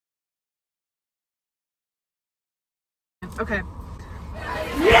Okay.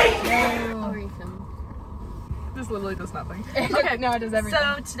 How are you feeling? This literally does nothing. Okay, no, it does everything.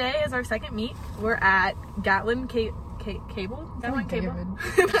 So today is our second meet. We're at Catlin Gabel. Catlin Gabel.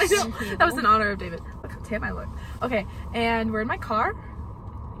 That was in honor of David. Look how tan I look. Okay, and we're in my car.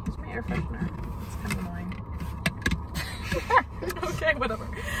 Here's my air freshener. It's kind of annoying. Okay, whatever.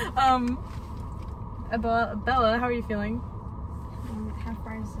 Bella, how are you feeling? How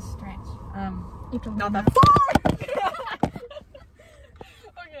far is the stretch? Not that far.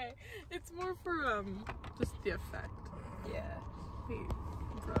 Okay, it's more for just the effect. Yeah. Wait,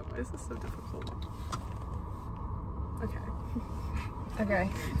 bro, why is this so difficult? Okay. Okay.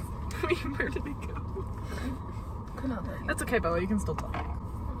 Wait, where did it go? Come on, buddy. That's okay, Bella. You can still talk.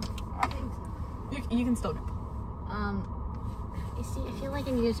 You can still go. You see, I feel like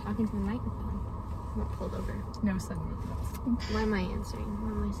I need to talk into the microphone. I'm pulled over. No sudden movements. What am I answering?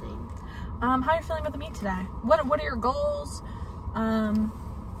 What am I saying? How are you feeling about the meet today? What are your goals?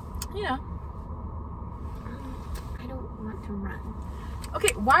 You know. I don't want to run.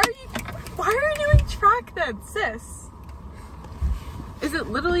 Okay, why are you doing track then, sis? Is it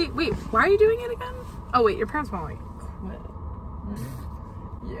literally, wait, why are you doing it again? Oh wait, your parents won't like quit.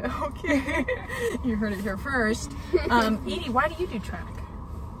 Yeah, okay. You heard it here first. Edie, why do you do track?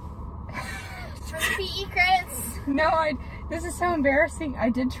 For the PE credits. No, this is so embarrassing. I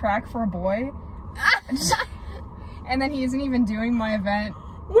did track for a boy. And then he isn't even doing my event.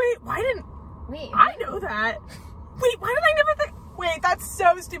 Wait, Wait. I know that. Wait, why did I never think? Wait, that's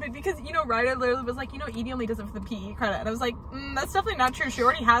so stupid because, you know, Ryder literally was like, you know, Edie only does it for the PE credit. And I was like, that's definitely not true. She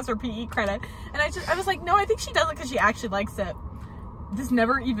already has her PE credit. And I was like, no, I think she does it because she actually likes it. This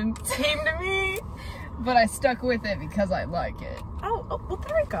never even came to me. But I stuck with it because I like it. Oh, well,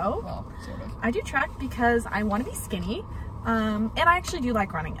 there we go. Well, sort of. I do track because I want to be skinny. And I actually do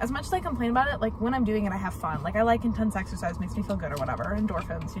like running. As much as I complain about it, like when I'm doing it, I have fun. Like I like intense exercise, makes me feel good or whatever.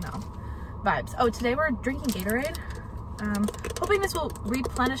 Endorphins, you know, vibes. Oh, today we're drinking Gatorade. Hoping this will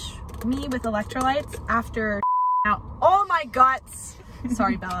replenish me with electrolytes after out all my guts.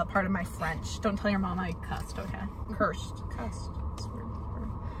 Sorry, Bella, pardon my French. Don't tell your mom I cussed, okay? Cursed. It's a weird word.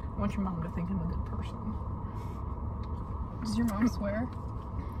 I want your mom to think I'm a good person. Does your mom swear?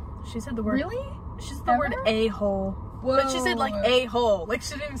 She said the word. Really? She said the word a-hole. Whoa. But she said like a-hole. Like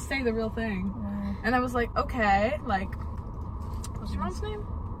she didn't even say the real thing. Wow. And I was like, okay, like, what's your mom's name?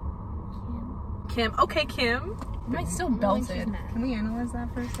 Kim. Okay, Kim. You might still belted. Can we analyze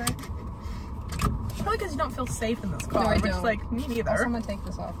that for a sec? Probably because you don't feel safe in this car, No, I which don't. like me neither. Also, I'm gonna take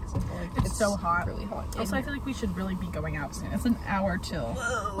this off because I feel like It's so hot. Really hot. Also, I feel like we should really be going out soon. It's an hour till.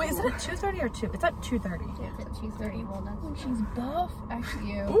 Wait, is it at 2:30 or 2? It's at 2:30. Yeah, it's at 2:30. Well, that's She's buff.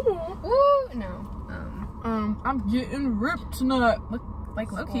 Actually, you. Ooh. Ooh, no. I'm getting ripped tonight. Look,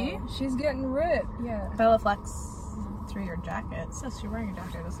 like Loki. She's getting ripped. Yeah. Bella flex through your jacket. Sis, you're wearing a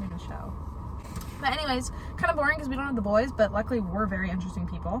jacket. It doesn't even show. But anyways, kind of boring because we don't have the boys, but luckily we're very interesting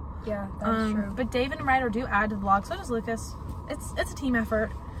people. Yeah, that's true. But David and Ryder do add to the vlog, so does Lucas. It's a team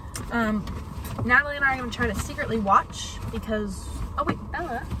effort. Natalie and I are going to try to secretly watch because... Oh wait,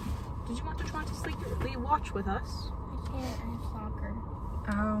 Bella, did you want to try to secretly watch with us? I can't. I have soccer.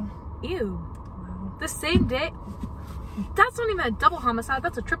 Oh. Ew. Wow. The same day? That's not even a double homicide,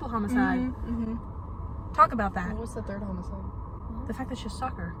 that's a triple homicide. Talk about that. What's the third homicide? The fact that she has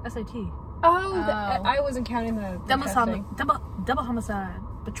soccer. SAT. Oh, I wasn't counting the Double testing. homicide.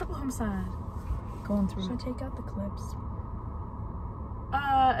 But triple homicide. Going through. Should I take out the clips?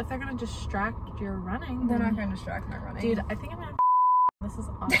 If they're gonna distract your running. They're not gonna distract my running. Dude, I think I'm gonna this is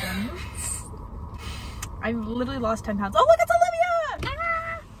awesome. I've literally lost 10 pounds. Oh look, it's Olivia!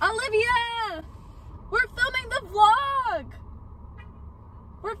 Ah! Olivia! We're filming the vlog!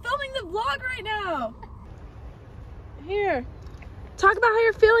 We're filming the vlog right now! Here. Talk about how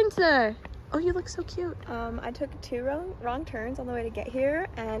you're feeling today. Oh, you look so cute. I took 2 wrong turns on the way to get here,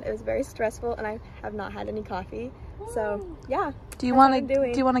 and it was very stressful, and I have not had any coffee. So, yeah. Do you want a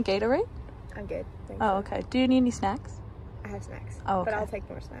Gatorade? I'm good. Thanks. Oh, okay. Do you need any snacks? I have snacks. Oh, okay. But I'll take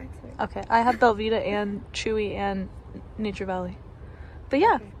more snacks. Okay. I have Belvita and Chewy and Nature Valley. But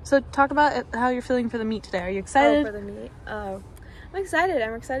yeah, so talk about how you're feeling for the meet today. Are you excited? Oh, for the meet? Oh, I'm excited.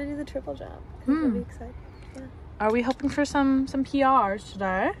 I'm excited to do the triple jump. I'm really excited. Yeah. Are we hoping for some PRs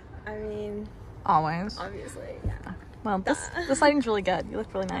today? I mean, always. Obviously, yeah. Well, this lighting's really good. You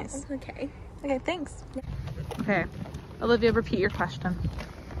look really nice. Okay. Okay, thanks. Yeah. Okay, Olivia, repeat your question.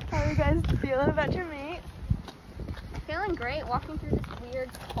 How are you guys feeling about your meet? Feeling great. Walking through this weird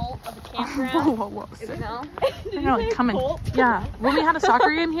cult of a campground. Whoa. You know? Did you say cult? Yeah. When we had a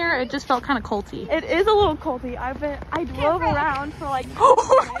soccer game here, it just felt kind of culty. It is a little culty. I drove around for like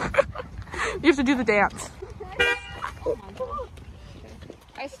You have to do the dance.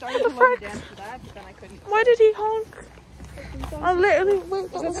 I started to love the dance for that, but then I couldn't. Why did he honk? I literally, wait,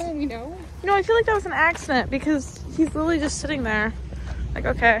 Is that something we know? no, I feel like that was an accident because he's literally just sitting there. Like,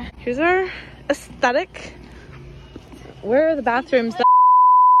 okay, here's our aesthetic. Where are the bathrooms?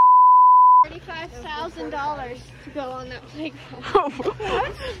 $35,000 to go on that playground.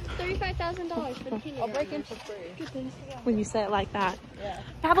 What? $35,000 for the kindergarten. I'll break in for free. When you say it like that. Yeah.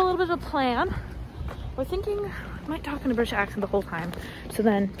 I have a little bit of a plan. We're thinking, I might talk in a British accent the whole time, so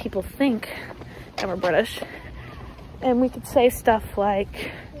then people think that we're British. And we could say stuff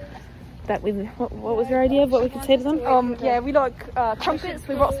like that we, what was your idea of what we could say to them? Yeah, we like crumpets.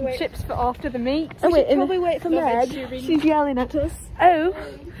 We brought some chips for after the meet. Oh wait, Probably wait for Meg. She's yelling at us. Oh,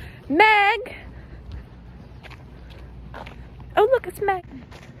 Meg! Oh look, it's Meg.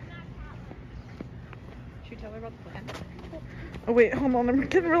 Should we tell her about the plan? Oh wait, hold on, I'm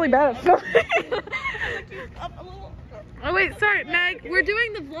getting really bad at filming. Oh wait, sorry, Meg, we're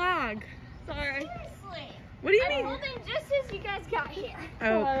doing the vlog. Sorry. What do you mean? Just as you guys got here.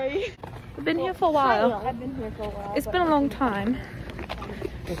 Oh. I've been here for a while. I've been here for a while. It's been a long time.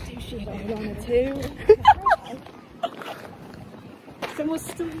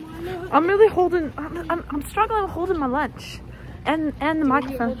 I'm really holding, I'm struggling with holding my lunch. And the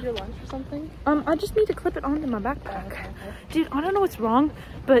microphone. Hold your lunch or something? I just need to clip it onto my backpack. Dude, I don't know what's wrong,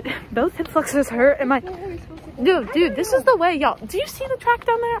 but both hip flexors hurt and my... Dude, this is the way, y'all. Do you see the track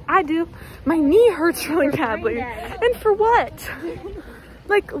down there? I do. My knee hurts really badly. And for what?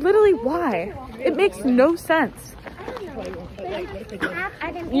 Like, literally, why? It makes no sense.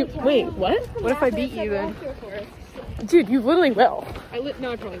 Wait, what? What if I beat you then? Dude, you literally will.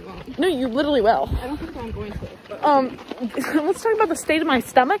 No, I probably won't. No, you literally will. I don't think I'm going to. But Let's talk about the state of my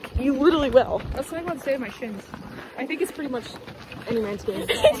stomach. You literally will. let's talk about the state of my shins. I think it's pretty much any man's game.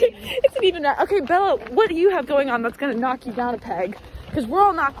 It's an even. Okay, Bella, what do you have going on that's gonna knock you down a peg? Because we're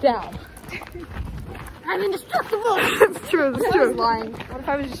all knocked down. I'm indestructible. It's true. It's I was true. lying. What if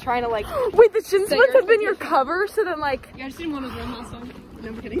I was just trying to like... Wait, the shin splints have been your cover, so then like. Yeah, I just didn't want to run last time. No,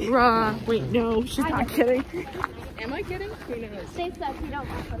 I'm kidding. Bruh. Wait, no, she's not kidding. Am I kidding? Who knows? Safe that we don't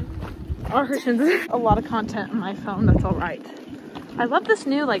happen. Our shins. A lot of content on my phone. That's all right. I love this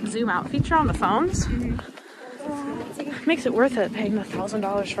new like zoom out feature on the phones. Makes it worth it paying the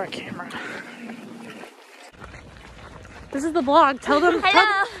 $1,000 for a camera. This is the vlog. Tell them.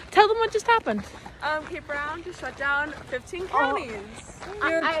 Tell them what just happened. Cape Brown just shut down 15 counties.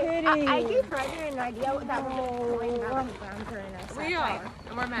 I do further no idea what that was going about the ground during us. We are.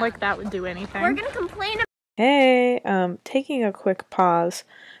 And we're mad. Like that would do anything. We're gonna complain about Hey, taking a quick pause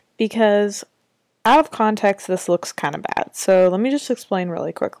because out of context this looks kind of bad. So let me just explain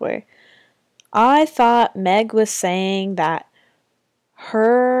really quickly. I thought Meg was saying that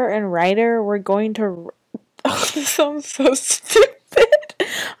her and Ryder were going to... Oh, this sounds so stupid.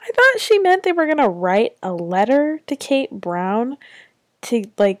 I thought she meant they were going to write a letter to Kate Brown to,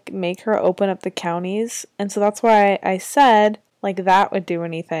 like, make her open up the counties. And so that's why I said, like, that would do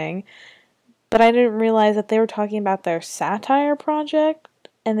anything. But I didn't realize that they were talking about their satire project.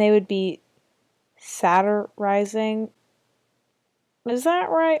 And they would be satirizing... Is that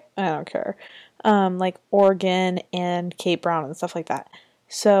right? I don't care. Like Oregon and Kate Brown and stuff like that.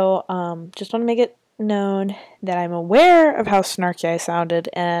 So, just want to make it known that I'm aware of how snarky I sounded,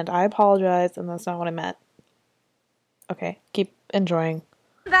 and I apologize, and that's not what I meant. Okay, keep enjoying.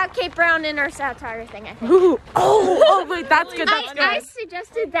 about Kate Brown in our satire thing, I think. Ooh. Oh, wait, that's good, that's good. I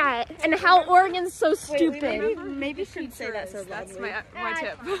suggested that, and how Oregon's so stupid. Maybe should say that so that's my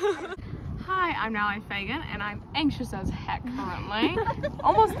tip. Hi, I'm Natalie Fagan, and I'm anxious as heck currently.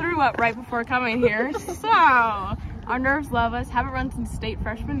 Almost threw up right before coming here, so our nerves love us. Haven't run since state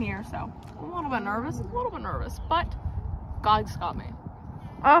freshman year, so a little bit nervous, but God's got me.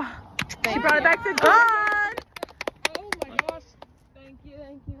 Oh, she brought it back to God. Oh my gosh, thank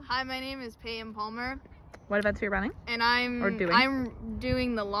you. Hi, my name is Peyton Palmer, What events are you running? and I'm doing?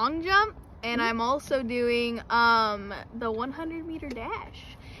 doing the long jump, and I'm also doing the 100-meter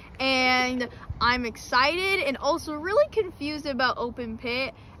dash. And I'm excited and also really confused about open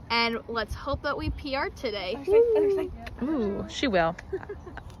pit, and let's hope that we PR today. Ooh, she will.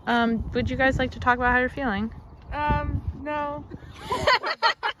 Would you guys like to talk about how you're feeling? No.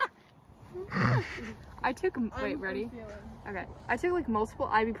 I took, wait, ready? Okay. I took like multiple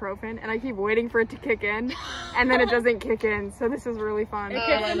ibuprofen and I keep waiting for it to kick in and then it doesn't kick in. So this is really fun. It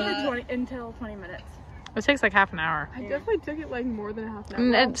kicks in for until 20 minutes. It takes like half an hour. I definitely took it like more than half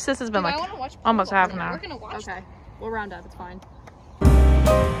an hour. And sis has been like almost half an hour. Okay. We'll round up. It's fine.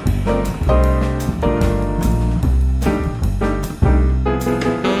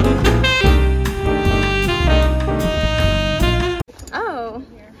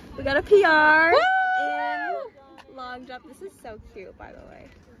 PR in long jump. This is so cute, by the way.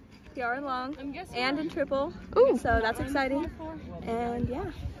 PR in long and in triple. Ooh. So that's exciting. And yeah,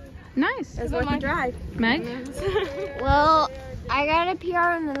 Nice. it's worth the drive. Meg? Well, I got a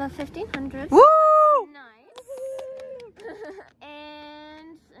PR in the 1500s. Woo! Nice.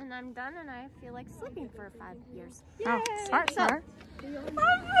 and I'm done, and I feel like sleeping for 5 years. Oh, smart, smart.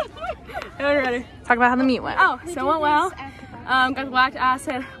 Are you ready? Talk about how the meet went. Oh, so it went well. Got the lactic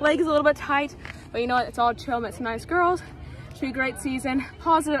acid. Leg is a little bit tight, but you know what? It's all chill. Met some nice girls. Should be a great season.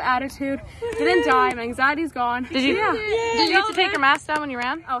 Positive attitude. Didn't die. My anxiety's gone. Did you? Yeah. Did you get to take your mask down when you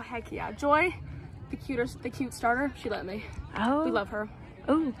ran? Oh heck yeah. Joy, the cute starter. She let me. Oh. We love her.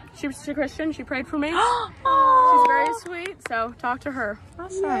 Ooh. She's a Christian. She prayed for me. She's very sweet. So talk to her.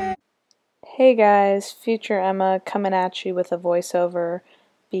 Awesome. Hey guys, future Emma coming at you with a voiceover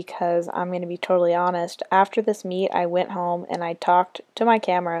because I'm going to be totally honest. After this meet, I went home and I talked to my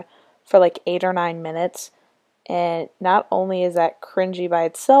camera for like 8 or 9 minutes. And not only is that cringy by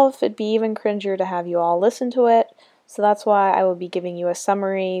itself, it'd be even cringier to have you all listen to it. So that's why I will be giving you a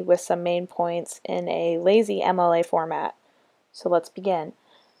summary with some main points in a lazy MLA format. So let's begin.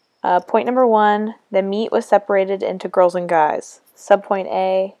 Point number 1, the meet was separated into girls and guys. Subpoint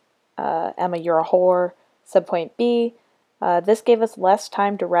A, Emma, you're a whore. Subpoint B, this gave us less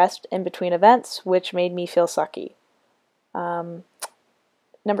time to rest in between events, which made me feel sucky.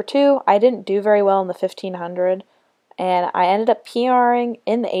 Number 2, I didn't do very well in the 1500, and I ended up PRing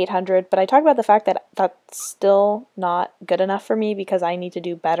in the 800, but I talked about the fact that that's still not good enough for me because I need to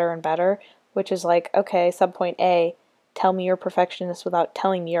do better and better, which is like, okay, subpoint A, tell me you're a perfectionist without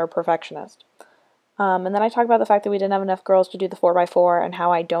telling me you're a perfectionist. And then I talked about the fact that we didn't have enough girls to do the 4x4 and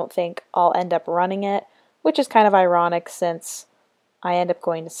how I don't think I'll end up running it, which is kind of ironic since I end up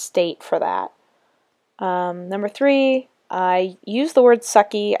going to state for that. Number 3, I used the word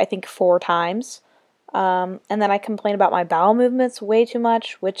sucky, I think 4 times. And then I complain about my bowel movements way too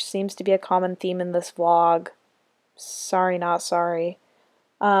much, which seems to be a common theme in this vlog. Sorry, not sorry.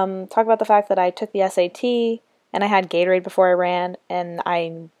 Talk about the fact that I took the SAT and I had Gatorade before I ran, and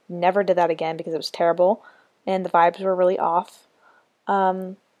I never did that again because it was terrible, and the vibes were really off.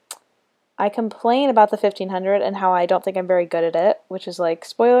 I complain about the 1500 and how I don't think I'm very good at it, which is like,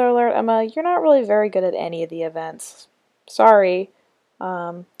 spoiler alert, Emma, you're not really very good at any of the events. Sorry.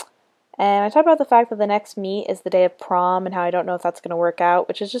 And I talked about the fact that the next meet is the day of prom and how I don't know if that's going to work out,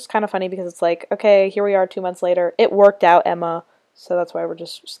 which is just kind of funny because it's like, okay, here we are 2 months later. It worked out, Emma. So that's why we're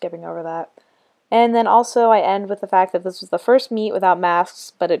just skipping over that. And then also I end with the fact that this was the first meet without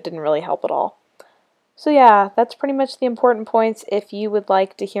masks, but it didn't really help at all. So yeah, that's pretty much the important points. If you would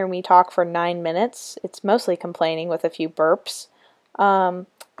like to hear me talk for 9 minutes, it's mostly complaining with a few burps, then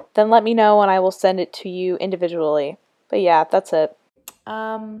let me know and I will send it to you individually. But yeah, that's it.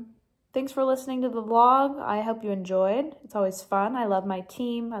 Thanks for listening to the vlog. I hope you enjoyed. It's always fun. I love my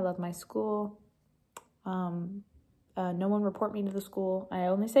team. I love my school. No one report me to the school. I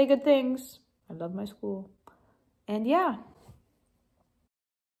only say good things. I love my school. And yeah.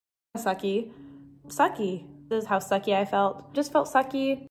 Sucky. Sucky. This is how sucky I felt. Just felt sucky.